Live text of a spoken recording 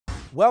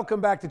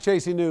Welcome back to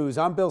Chasing News.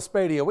 I'm Bill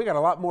Spadia. We got a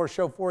lot more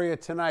show for you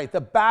tonight.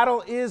 The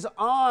battle is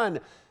on.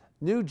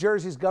 New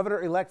Jersey's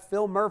Governor-elect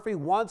Phil Murphy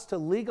wants to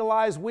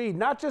legalize weed,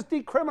 not just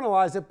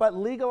decriminalize it, but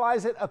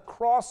legalize it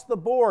across the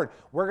board.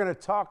 We're going to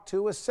talk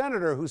to a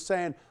senator who's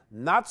saying,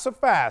 not so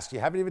fast.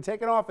 You haven't even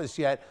taken office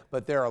yet,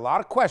 but there are a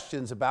lot of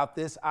questions about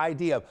this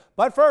idea.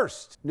 But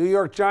first, New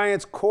York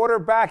Giants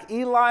quarterback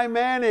Eli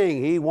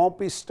Manning. He won't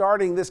be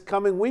starting this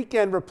coming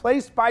weekend,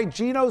 replaced by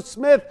Geno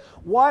Smith.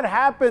 What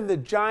happened? The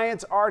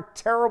Giants are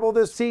terrible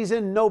this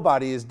season.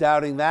 Nobody is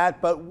doubting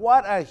that. But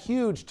what a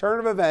huge turn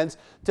of events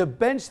to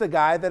bench the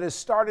guy that has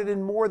started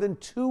in more than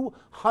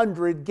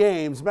 200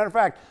 games. Matter of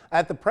fact,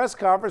 at the press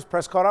conference,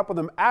 press caught up with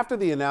him after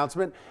the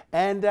announcement,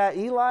 and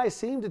Eli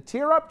seemed to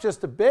tear up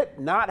just a bit,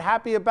 not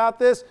happy about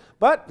this,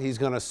 but he's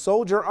going to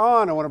soldier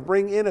on. I want to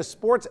bring in a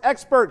sports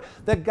expert,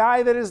 the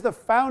guy that is the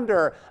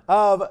founder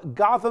of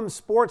Gotham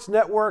Sports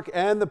Network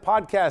and the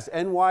podcast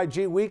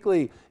NYG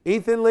Weekly,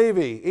 Ethan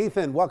Levy.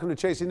 Ethan, welcome to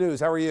Chasing News.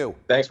 How are you?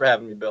 Thanks for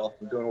having me, Bill.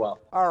 I'm doing well.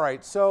 All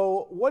right,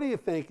 so what do you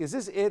think? Is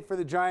this it for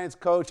the Giants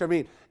coach? I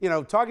mean,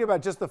 talking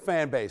about just the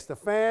fan base, the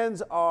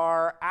fans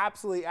are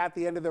absolutely at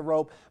the end of the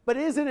rope, but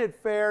isn't it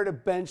fair to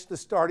bench the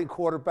starting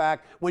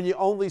quarterback when you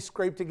only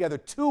scrape together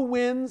 2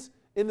 wins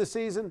in the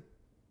season?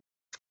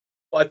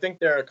 Well, I think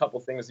there are a couple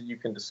things that you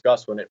can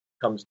discuss when it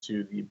comes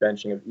to the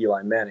benching of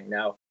Eli Manning.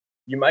 Now,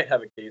 you might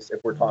have a case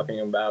if we're talking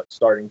about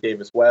starting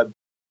Davis Webb,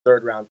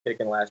 3rd-round pick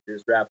in last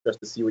year's draft,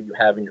 just to see what you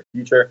have in your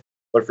future.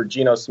 But for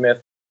Geno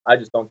Smith, I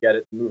just don't get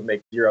it. The move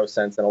makes 0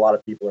 sense, and a lot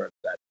of people are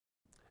upset.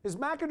 Is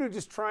McAdoo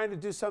just trying to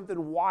do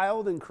something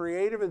wild and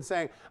creative and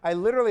saying, I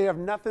literally have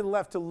nothing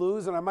left to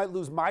lose and I might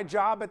lose my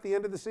job at the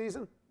end of the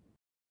season?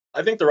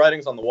 I think the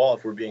writing's on the wall,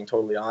 if we're being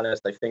totally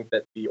honest. I think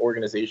that the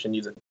organization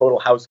needs a total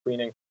house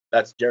cleaning.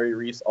 That's Jerry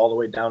Reese all the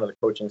way down to the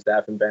coaching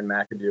staff and Ben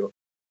McAdoo.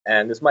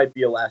 And this might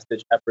be a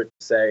last-ditch effort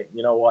to say,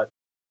 you know what,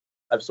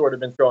 I've sort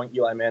of been throwing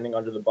Eli Manning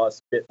under the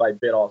bus bit by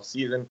bit all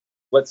season.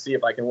 Let's see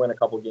if I can win a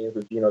couple games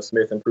with Geno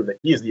Smith and prove that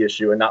he's the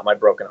issue and not my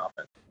broken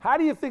offense. How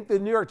do you think the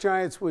New York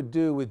Giants would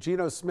do with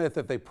Geno Smith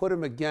if they put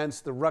him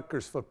against the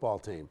Rutgers football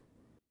team?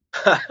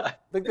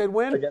 Think they'd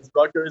win? Against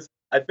Rutgers,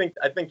 I think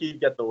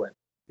he'd get the win.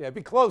 Yeah, it'd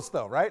be close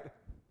though, right?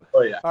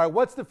 Oh, yeah. All right,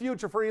 what's the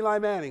future for Eli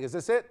Manning? Is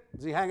this it?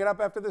 Does he hang it up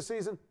after this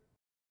season?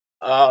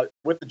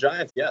 With the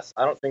Giants, yes.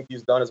 I don't think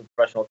he's done as a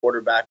professional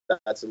quarterback.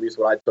 That's at least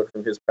what I took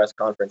from his press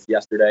conference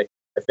yesterday.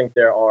 I think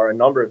there are a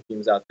number of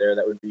teams out there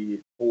that would be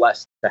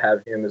blessed to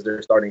have him as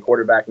their starting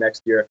quarterback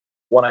next year.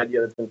 One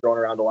idea that's been thrown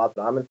around a lot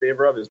that I'm in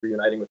favor of is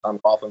reuniting with Tom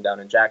Coughlin down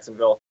in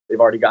Jacksonville.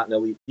 They've already got an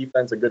elite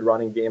defense, a good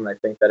running game, and I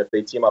think that if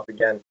they team up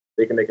again,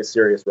 they can make a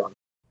serious run.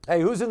 Hey,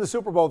 who's in the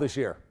Super Bowl this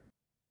year?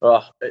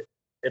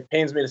 It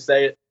pains me to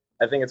say it.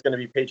 I think it's going to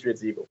be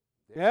Patriots-Eagles.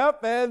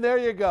 Yep, and there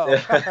you go.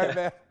 All right,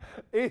 man.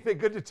 Ethan,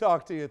 good to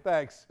talk to you.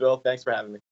 Thanks. Bill, thanks for having me.